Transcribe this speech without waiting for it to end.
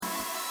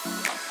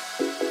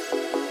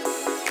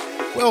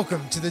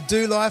Welcome to the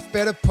Do Life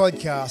Better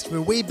podcast,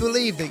 where we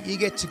believe that you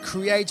get to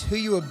create who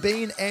you have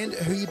been and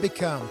who you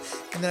become,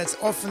 and that it's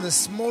often the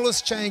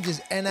smallest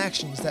changes and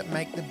actions that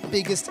make the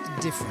biggest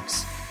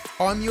difference.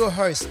 I'm your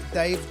host,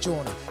 Dave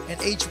Joyner,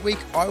 and each week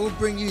I will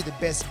bring you the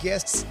best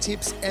guests,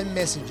 tips, and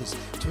messages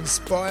to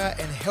inspire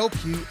and help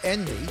you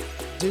and me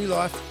do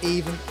life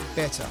even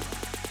better.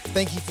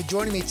 Thank you for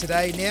joining me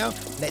today. Now,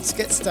 let's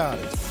get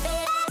started.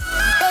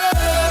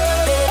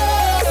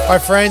 Hi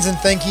friends, and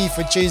thank you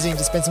for choosing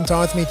to spend some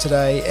time with me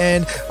today.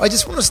 And I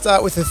just want to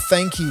start with a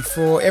thank you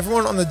for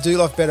everyone on the Do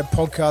Life Better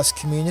podcast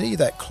community,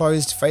 that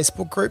closed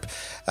Facebook group,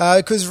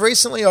 because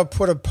recently I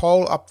put a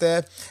poll up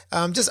there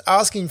just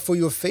asking for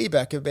your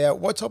feedback about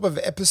what type of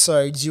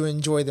episodes you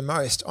enjoy the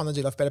most on the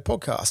Do Life Better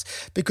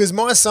podcast. Because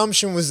my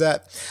assumption was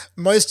that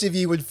most of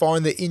you would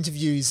find the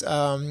interviews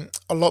a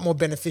lot more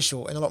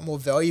beneficial and a lot more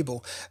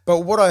valuable.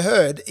 But what I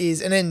heard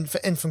is, and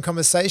from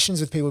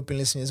conversations with people who've been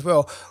listening as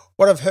well,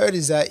 what I've heard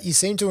is that you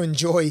seem to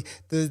enjoy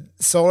the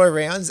solo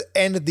rounds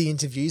and the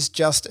interviews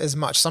just as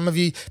much. Some of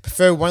you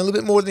prefer one a little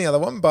bit more than the other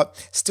one, but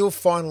still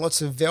find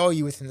lots of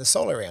value within the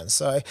solo rounds.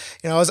 So,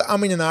 I was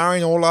umming and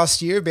ahhing all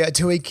last year about,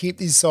 do we keep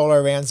these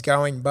solo rounds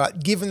going?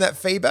 But given that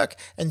feedback,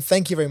 and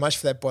thank you very much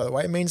for that, by the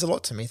way, it means a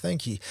lot to me.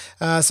 Thank you.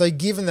 So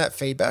given that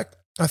feedback,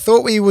 I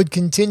thought we would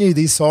continue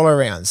these solo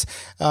rounds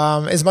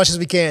as much as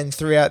we can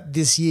throughout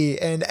this year.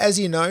 And as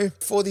you know,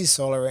 for these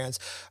solo rounds,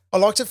 I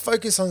like to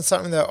focus on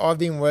something that I've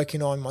been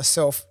working on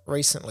myself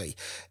recently.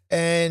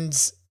 And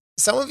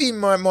some of you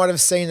might have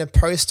seen a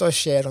post I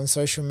shared on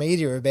social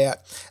media about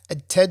a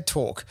TED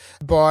Talk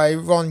by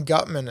Ron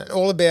Gutman,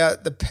 all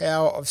about the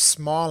power of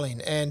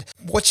smiling. And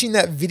watching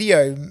that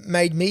video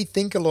made me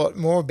think a lot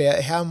more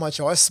about how much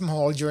I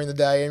smile during the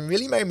day, and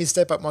really made me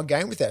step up my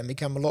game with that and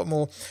become a lot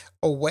more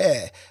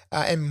aware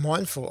and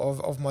mindful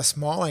of my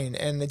smiling.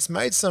 And it's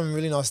made some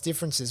really nice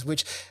differences,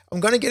 which I'm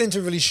going to get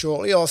into really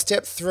shortly. I'll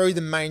step through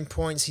the main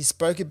points he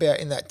spoke about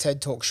in that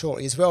TED Talk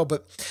shortly as well.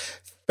 But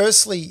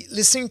firstly,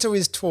 listening to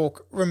his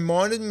talk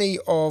reminded me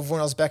of when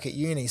I was back at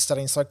uni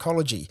studying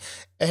psychology.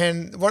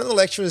 And one of the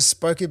lecturers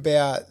spoke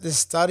about the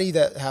study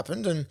that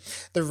happened, and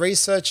the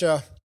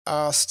researcher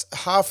asked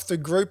half the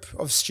group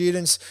of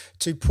students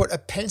to put a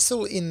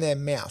pencil in their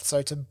mouth,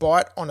 so to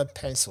bite on a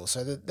pencil,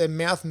 so that their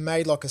mouth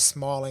made like a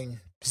smiling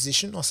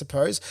position, I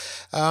suppose.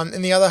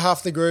 And the other half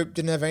of the group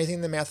didn't have anything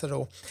in their mouth at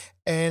all.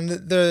 And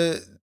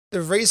the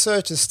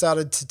researchers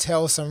started to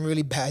tell some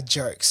really bad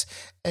jokes.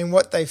 And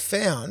what they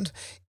found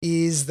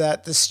is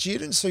that the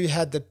students who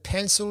had the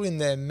pencil in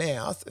their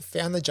mouth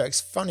found the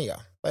jokes funnier.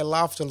 They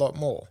laughed a lot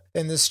more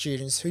than the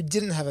students who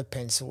didn't have a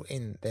pencil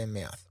in their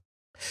mouth.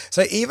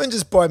 So even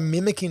just by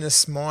mimicking a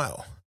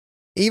smile,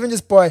 even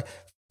just by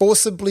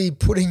forcibly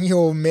putting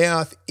your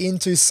mouth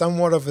into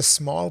somewhat of a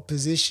smile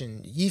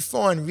position, you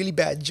find really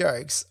bad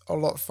jokes a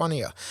lot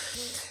funnier.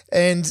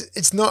 And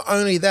it's not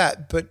only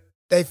that, but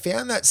they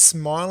found that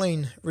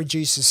smiling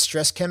reduces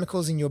stress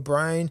chemicals in your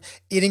brain.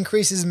 It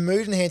increases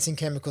mood-enhancing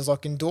chemicals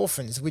like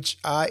endorphins, which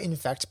are in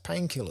fact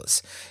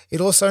painkillers.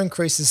 It also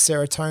increases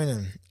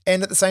serotonin,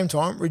 and at the same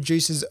time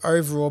reduces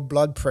overall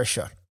blood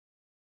pressure.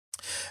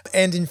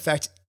 And in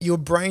fact, your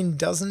brain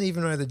doesn't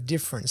even know the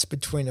difference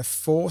between a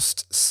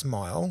forced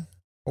smile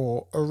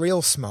or a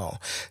real smile.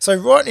 So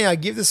right now,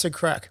 give this a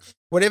crack.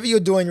 Whatever you're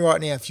doing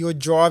right now, if you're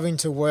driving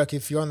to work,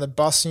 if you're on the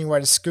bus on your way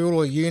to school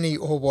or uni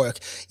or work,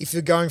 if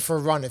you're going for a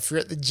run, if you're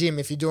at the gym,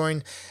 if you're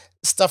doing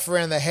stuff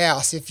around the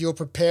house, if you're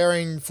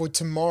preparing for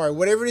tomorrow,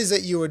 whatever it is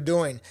that you are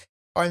doing,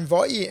 I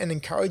invite you and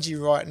encourage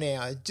you right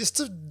now just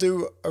to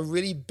do a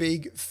really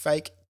big,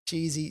 fake,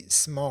 cheesy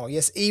smile.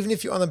 Yes, even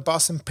if you're on the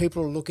bus and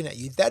people are looking at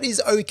you, that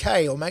is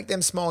okay. Or make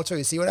them smile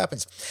too. See what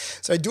happens.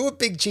 So do a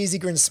big cheesy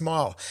grin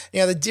smile.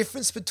 Now, the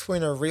difference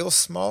between a real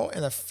smile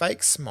and a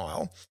fake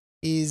smile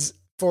is,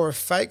 for a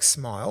fake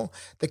smile,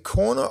 the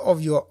corner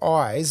of your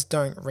eyes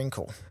don't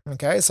wrinkle.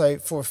 Okay, so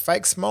for a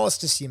fake smile, it's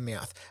just your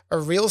mouth. A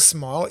real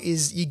smile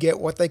is you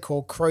get what they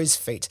call crow's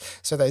feet.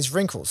 So those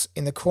wrinkles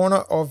in the corner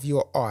of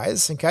your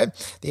eyes, okay,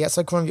 the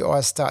outside corner of your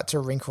eyes start to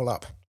wrinkle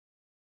up.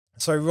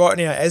 So right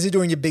now, as you're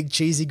doing your big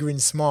cheesy grin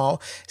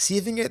smile, see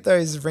if you can get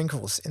those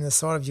wrinkles in the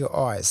side of your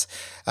eyes.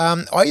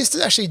 I used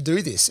to actually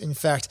do this. In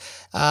fact,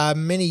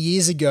 many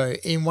years ago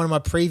in one of my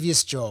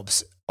previous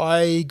jobs,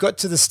 I got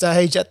to the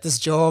stage at this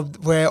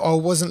job where I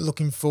wasn't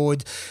looking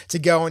forward to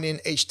going in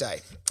each day.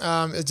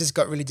 It just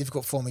got really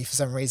difficult for me for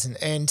some reason.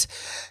 And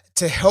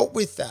to help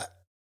with that,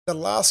 the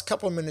last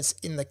couple of minutes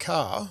in the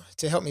car,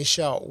 to help me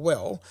show it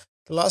well,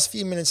 the last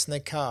few minutes in the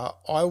car,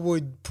 I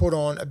would put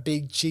on a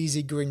big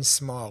cheesy grin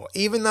smile.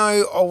 Even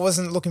though I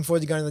wasn't looking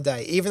forward to going to the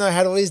day, even though I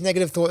had all these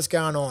negative thoughts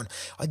going on,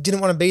 I didn't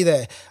want to be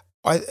there.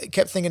 I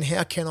kept thinking,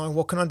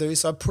 what can I do?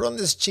 So I put on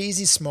this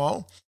cheesy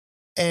smile,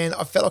 and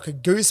I felt like a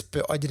goose,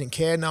 but I didn't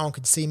care. No one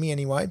could see me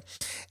anyway.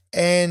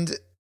 And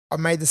I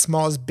made the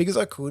smile as big as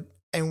I could.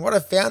 And what I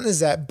found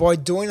is that by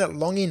doing it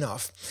long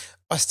enough,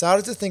 I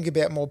started to think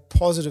about more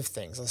positive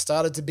things. I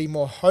started to be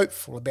more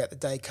hopeful about the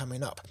day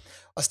coming up.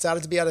 I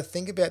started to be able to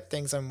think about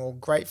things I'm more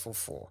grateful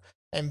for.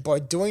 And by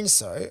doing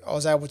so, I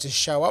was able to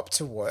show up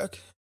to work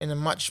in a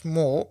much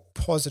more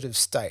positive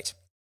state.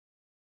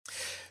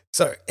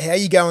 So, how are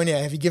you going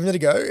now? Have you given it a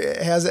go?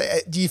 How's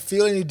it? Do you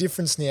feel any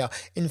difference now?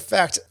 In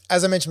fact,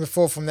 as I mentioned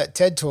before from that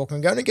TED talk, I'm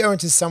going to go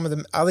into some of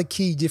the other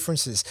key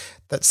differences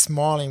that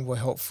smiling will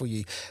help for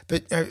you.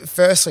 But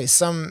firstly,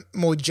 some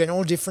more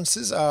general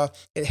differences are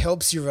it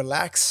helps you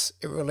relax,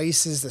 it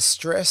releases the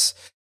stress,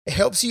 it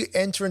helps you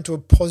enter into a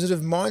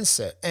positive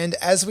mindset. And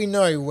as we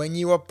know, when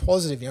you are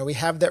positive, we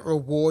have that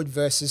reward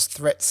versus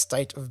threat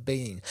state of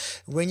being.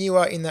 When you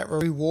are in that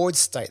reward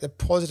state, the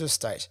positive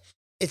state,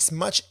 it's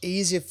much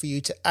easier for you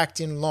to act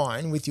in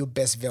line with your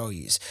best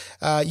values.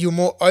 You're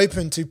more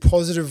open to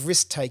positive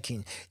risk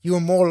taking. You're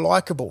more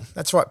likable.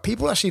 That's right.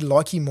 People actually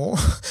like you more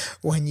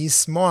when you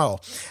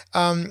smile.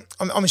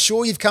 I'm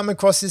sure you've come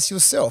across this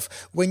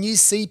yourself. When you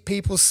see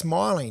people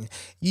smiling,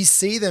 you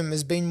see them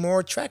as being more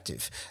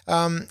attractive,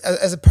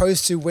 as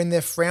opposed to when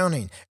they're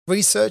frowning.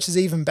 Research has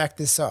even backed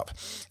this up.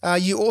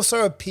 You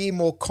also appear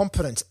more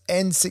competent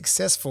and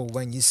successful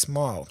when you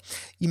smile.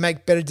 You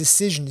make better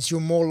decisions.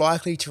 You're more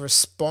likely to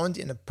respond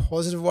in a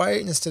positive way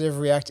instead of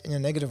react in a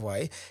negative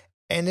way.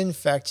 And in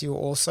fact, you're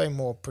also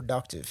more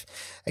productive.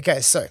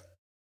 Okay, so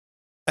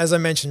as I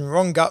mentioned,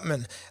 Ron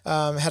Gutman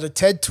had a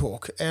TED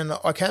talk, and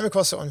I came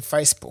across it on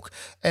Facebook.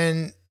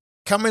 And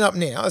coming up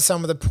now are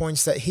some of the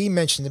points that he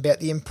mentioned about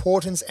the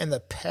importance and the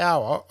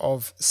power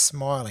of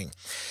smiling.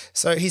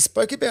 So he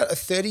spoke about a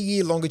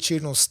 30-year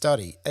longitudinal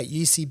study at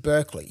UC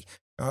Berkeley,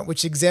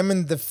 which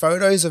examined the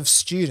photos of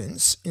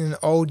students in an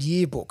old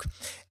yearbook,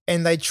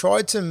 and they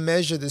tried to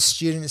measure the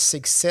students'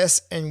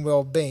 success and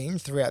well-being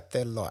throughout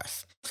their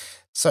life.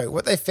 So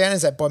what they found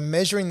is that by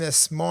measuring their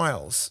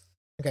smiles,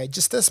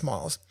 just their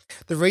smiles,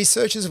 the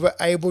researchers were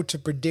able to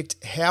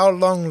predict how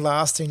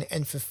long-lasting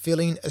and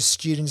fulfilling a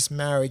student's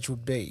marriage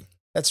would be.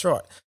 That's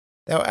right.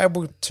 They were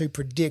able to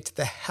predict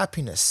the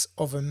happiness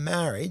of a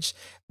marriage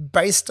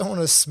based on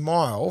a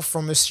smile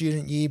from a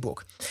student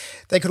yearbook.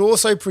 They could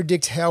also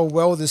predict how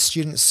well the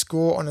student's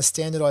score on a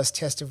standardized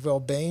test of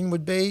well-being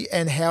would be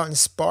and how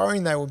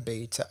inspiring they would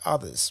be to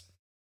others.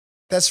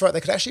 That's right,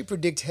 they could actually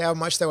predict how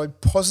much they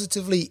would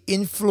positively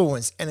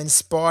influence and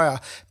inspire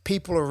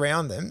people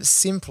around them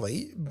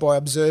simply by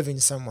observing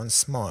someone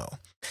smile.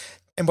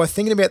 And by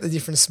thinking about the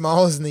different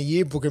smiles in the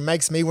yearbook, it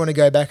makes me want to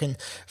go back and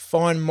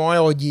find my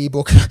old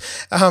yearbook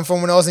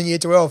from when I was in year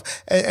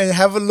 12 and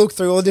have a look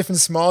through all the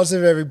different smiles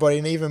of everybody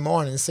and even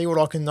mine and see what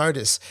I can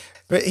notice.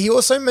 But he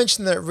also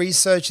mentioned that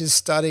researchers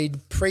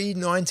studied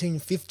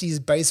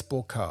pre-1950s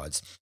baseball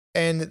cards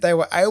and they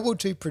were able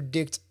to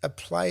predict a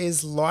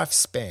player's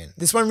lifespan.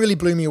 This one really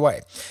blew me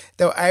away.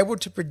 They were able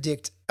to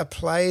predict a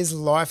player's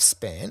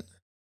lifespan,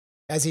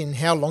 as in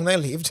how long they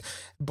lived,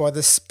 by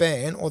the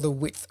span or the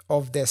width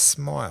of their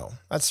smile.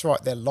 That's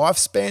right, their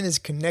lifespan is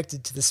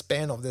connected to the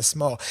span of their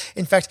smile.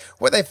 In fact,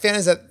 what they found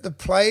is that the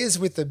players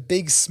with a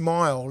big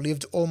smile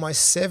lived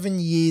almost 7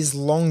 years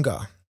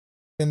longer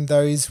than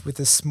those with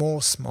a small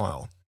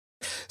smile.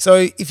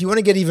 So if you want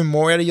to get even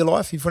more out of your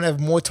life, if you want to have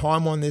more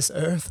time on this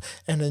earth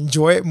and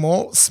enjoy it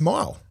more,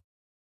 smile.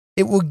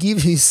 It will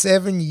give you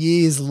 7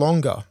 years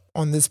longer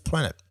on this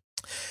planet.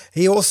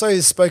 He also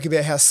spoke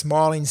about how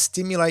smiling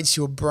stimulates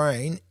your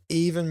brain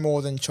even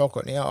more than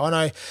chocolate. Now, I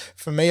know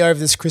for me over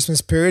this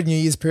Christmas period, New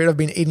Year's period, I've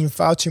been eating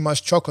far too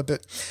much chocolate,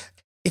 but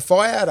if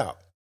I add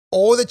up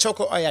all the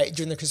chocolate I ate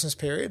during the Christmas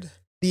period,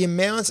 the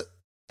amount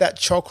that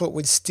chocolate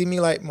would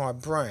stimulate my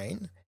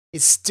brain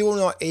is still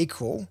not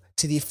equal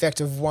to the effect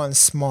of one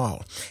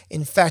smile.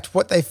 In fact,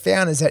 what they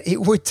found is that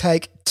it would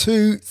take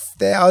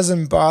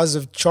 2,000 bars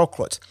of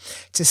chocolate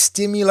to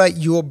stimulate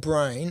your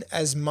brain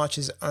as much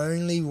as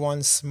only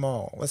one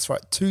smile. That's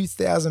right,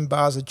 2,000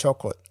 bars of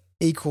chocolate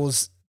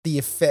equals the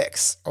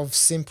effects of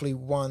simply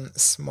one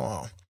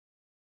smile.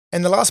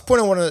 And the last point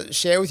I want to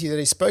share with you that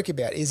he spoke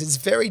about is it's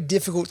very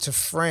difficult to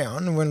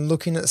frown when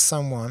looking at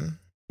someone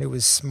who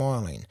is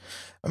smiling.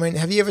 I mean,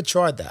 have you ever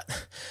tried that?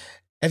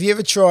 Have you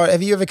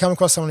ever come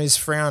across someone who's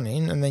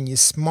frowning and then you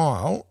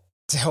smile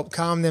to help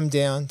calm them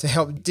down, to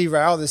help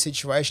derail the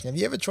situation? Have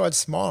you ever tried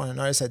smiling and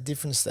noticed that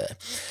difference there?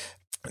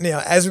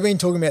 Now, as we've been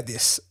talking about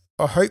this,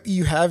 I hope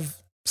you have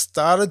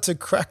started to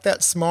crack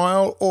that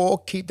smile or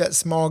keep that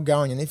smile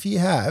going. And if you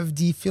have,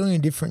 do you feel any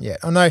different yet?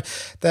 I know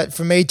that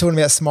for me, talking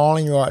about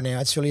smiling right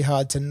now, it's really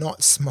hard to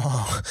not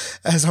smile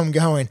as I'm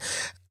going.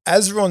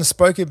 As Ron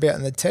spoke about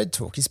in the TED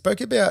Talk, he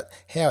spoke about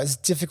how it's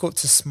difficult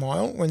to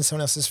smile when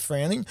someone else is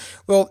frowning.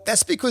 Well,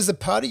 that's because the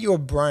part of your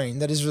brain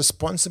that is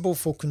responsible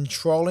for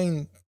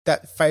controlling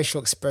that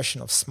facial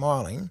expression of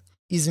smiling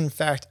is in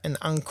fact an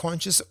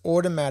unconscious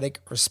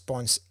automatic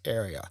response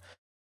area,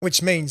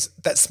 which means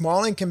that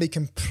smiling can be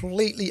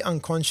completely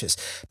unconscious,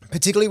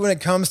 particularly when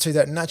it comes to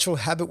that natural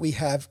habit we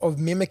have of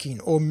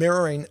mimicking or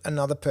mirroring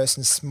another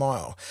person's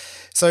smile.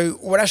 So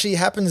what actually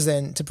happens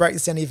then, to break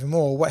this down even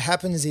more, what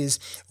happens is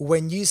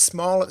when you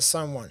smile at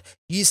someone,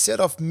 you set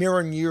off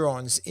mirror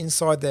neurons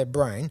inside their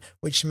brain,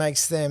 which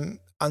makes them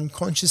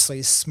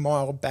unconsciously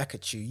smile back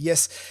at you.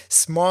 Yes,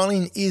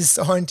 smiling is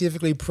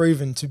scientifically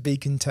proven to be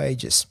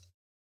contagious.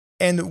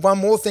 And one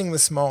more thing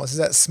with smiles is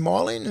that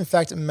smiling, in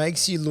fact,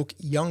 makes you look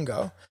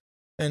younger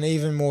and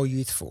even more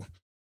youthful.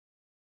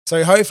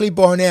 So hopefully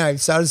by now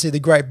you've started to see the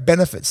great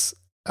benefits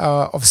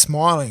of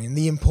smiling and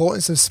the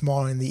importance of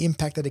smiling, the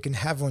impact that it can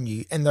have on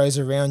you and those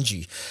around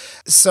you.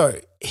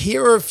 So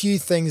here are a few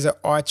things that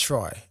I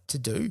try to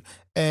do,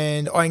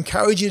 and I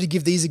encourage you to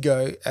give these a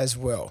go as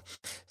well.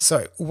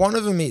 So one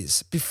of them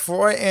is,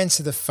 before I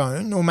answer the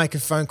phone or make a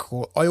phone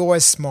call, I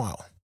always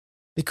smile,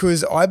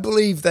 because I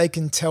believe they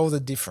can tell the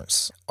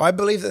difference. I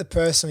believe that the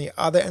person on the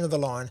other end of the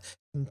line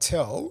can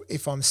tell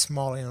if I'm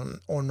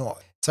smiling or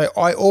not. So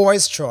I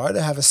always try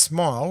to have a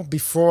smile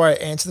before I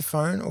answer the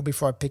phone or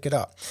before I pick it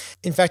up.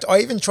 In fact, I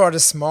even try to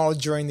smile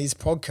during these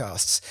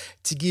podcasts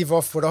to give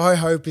off what I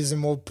hope is a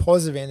more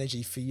positive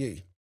energy for you.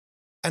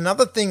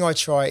 Another thing I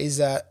try is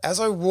that as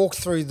I walk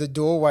through the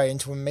doorway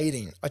into a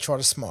meeting, I try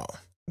to smile.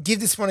 Give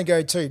this one a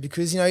go too,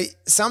 because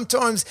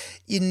sometimes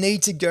you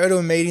need to go to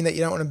a meeting that you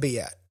don't want to be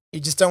at. You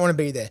just don't want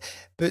to be there.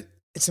 But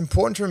it's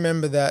important to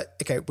remember that,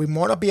 okay, we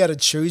might not be able to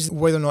choose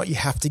whether or not you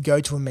have to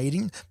go to a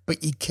meeting,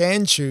 but you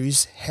can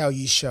choose how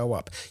you show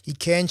up. You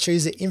can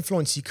choose the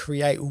influence you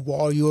create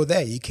while you're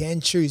there. You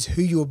can choose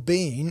who you're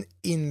being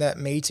in that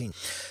meeting.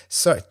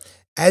 So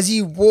as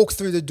you walk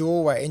through the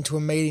doorway into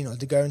a meeting or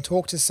to go and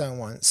talk to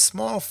someone,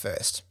 smile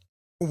first.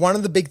 One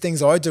of the big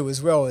things I do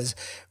as well is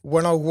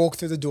when I walk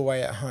through the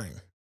doorway at home,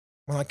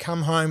 when I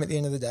come home at the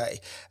end of the day,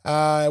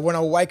 when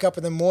I wake up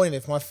in the morning,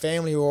 if my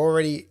family are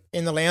already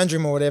in the lounge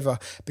room or whatever,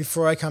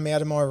 before I come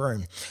out of my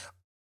room,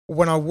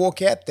 when I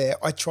walk out there,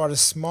 I try to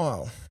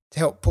smile to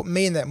help put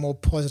me in that more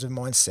positive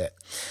mindset.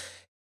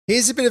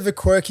 Here's a bit of a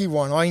quirky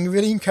one. I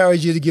really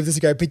encourage you to give this a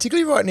go,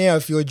 particularly right now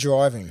if you're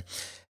driving.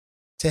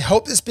 To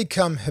help this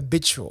become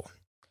habitual,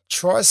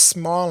 try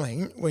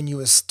smiling when you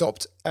are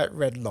stopped at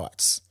red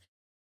lights.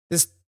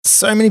 There's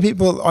so many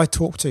people I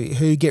talk to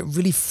who get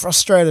really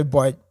frustrated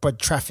by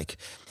traffic,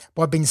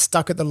 by being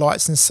stuck at the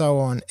lights and so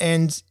on.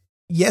 And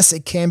yes,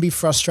 it can be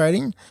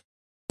frustrating,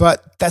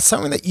 but that's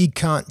something that you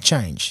can't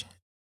change.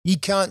 You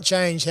can't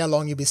change how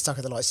long you'll be stuck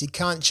at the lights. You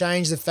can't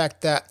change the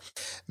fact that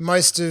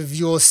most of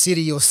your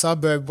city or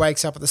suburb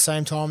wakes up at the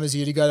same time as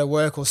you to go to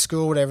work or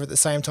school, whatever, at the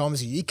same time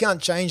as you. You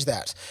can't change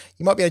that.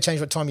 You might be able to change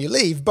what time you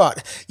leave,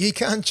 but you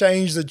can't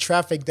change the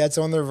traffic that's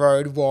on the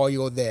road while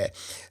you're there.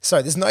 So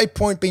there's no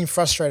point being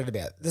frustrated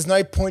about it. There's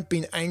no point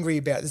being angry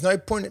about it. There's no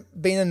point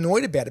being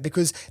annoyed about it,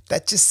 because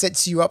that just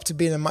sets you up to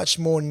be in a much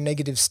more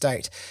negative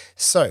state.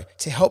 So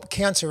to help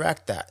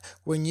counteract that,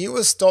 when you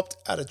are stopped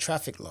at a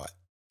traffic light,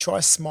 try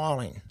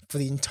smiling for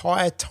the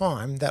entire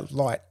time that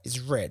light is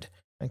red,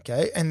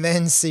 okay? And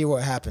then see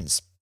what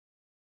happens.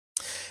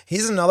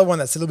 Here's another one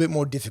that's a little bit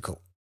more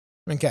difficult,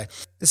 okay?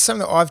 This is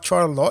something that I've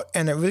tried a lot,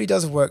 and it really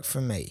does work for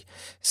me.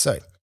 So,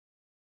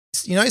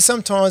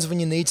 sometimes when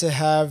you need to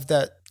have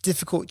that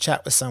difficult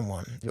chat with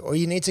someone, or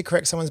you need to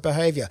correct someone's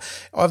behavior.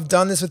 I've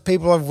done this with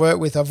people I've worked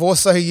with. I've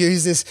also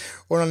used this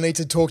when I need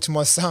to talk to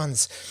my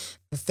sons.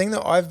 The thing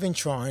that I've been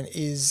trying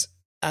is,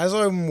 as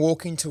I'm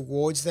walking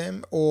towards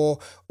them or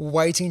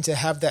waiting to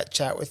have that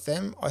chat with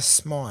them, I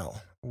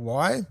smile.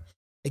 Why?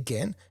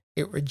 Again,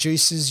 it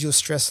reduces your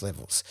stress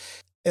levels.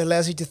 It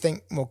allows you to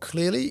think more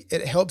clearly.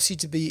 It helps you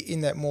to be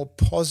in that more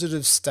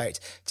positive state,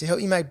 to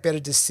help you make better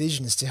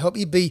decisions, to help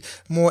you be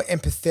more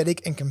empathetic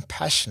and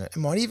compassionate. It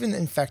might even,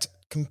 in fact,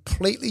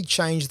 completely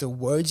change the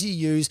words you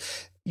use,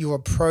 your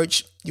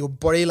approach, your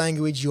body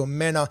language, your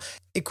manner.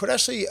 It could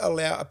actually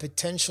allow a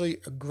potentially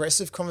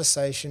aggressive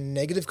conversation,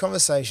 negative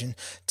conversation,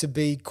 to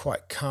be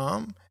quite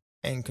calm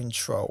and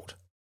controlled.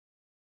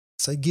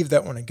 So give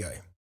that one a go.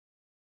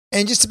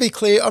 And just to be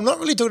clear, I'm not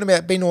really talking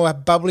about being all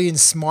bubbly and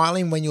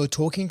smiling when you're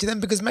talking to them,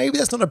 because maybe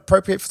that's not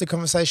appropriate for the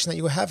conversation that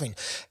you're having.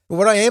 But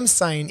what I am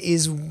saying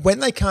is, when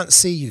they can't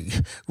see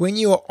you, when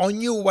you are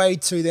on your way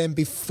to them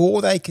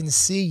before they can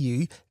see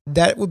you,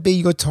 that would be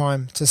your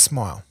time to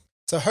smile.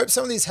 So I hope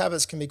some of these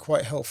habits can be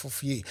quite helpful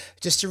for you.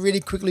 Just to really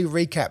quickly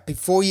recap,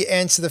 before you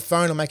answer the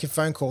phone or make a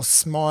phone call,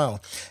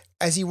 smile.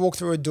 As you walk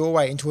through a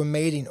doorway into a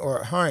meeting or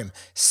at home,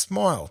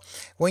 smile.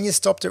 When you're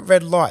stopped at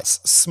red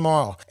lights,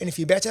 smile. And if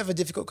you're about to have a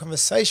difficult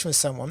conversation with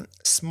someone,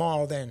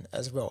 smile then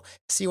as well.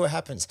 See what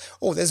happens.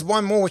 Oh, there's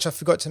one more which I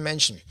forgot to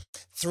mention.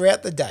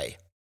 Throughout the day,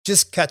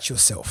 just catch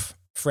yourself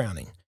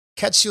frowning.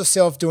 Catch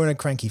yourself doing a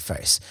cranky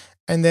face.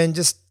 And then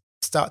just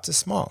start to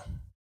smile.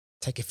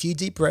 Take a few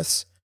deep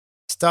breaths.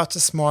 Start to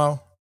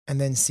smile, and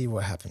then see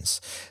what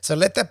happens. So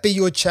let that be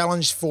your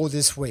challenge for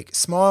this week.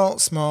 Smile,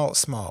 smile,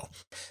 smile.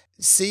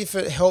 See if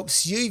it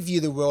helps you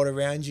view the world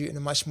around you in a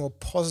much more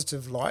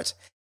positive light.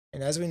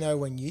 And as we know,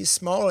 when you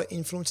smile, it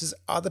influences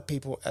other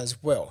people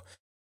as well.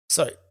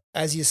 So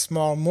as you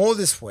smile more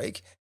this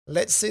week,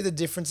 let's see the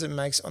difference it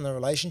makes on the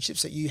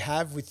relationships that you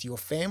have with your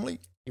family,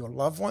 your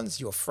loved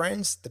ones, your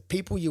friends, the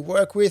people you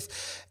work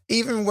with,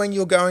 even when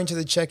you're going to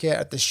the checkout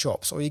at the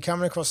shops, or you're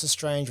coming across a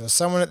stranger or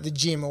someone at the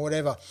gym or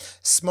whatever.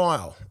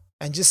 Smile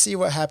and just see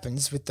what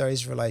happens with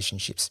those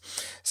relationships.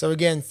 So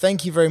again,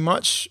 thank you very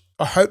much.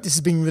 I hope this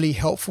has been really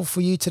helpful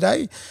for you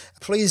today.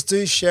 Please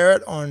do share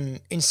it on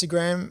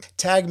Instagram.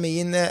 Tag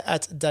me in there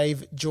at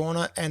Dave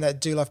Joyner and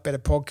at Do Life Better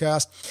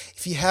Podcast.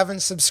 If you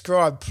haven't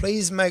subscribed,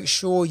 please make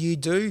sure you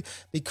do,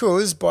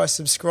 because by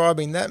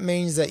subscribing, that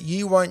means that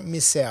you won't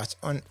miss out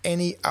on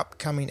any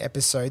upcoming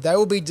episode. They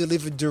will be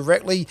delivered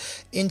directly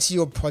into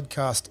your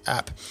podcast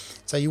app,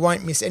 so you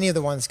won't miss any of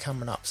the ones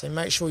coming up. So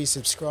make sure you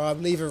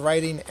subscribe, leave a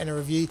rating and a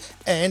review,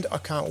 and I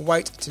can't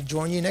wait to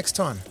join you next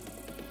time.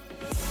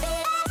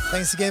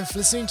 Thanks again for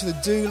listening to the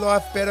Do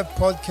Life Better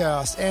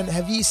podcast. And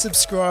have you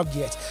subscribed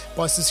yet?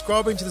 By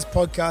subscribing to this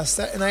podcast,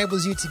 that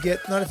enables you to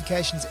get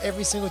notifications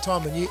every single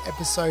time a new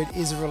episode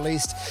is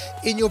released.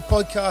 In your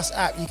podcast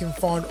app, you can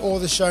find all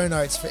the show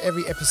notes for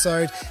every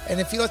episode. And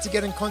if you'd like to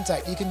get in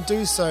contact, you can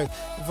do so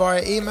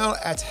via email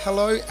at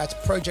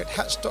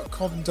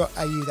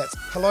hello@projecthatch.com.au. That's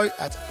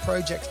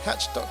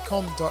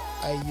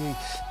hello@projecthatch.com.au.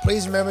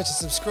 Please remember to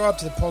subscribe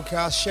to the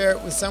podcast, share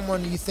it with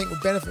someone you think will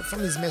benefit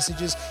from these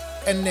messages.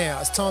 And now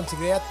it's time to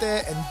get out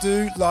there and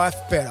do life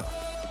better.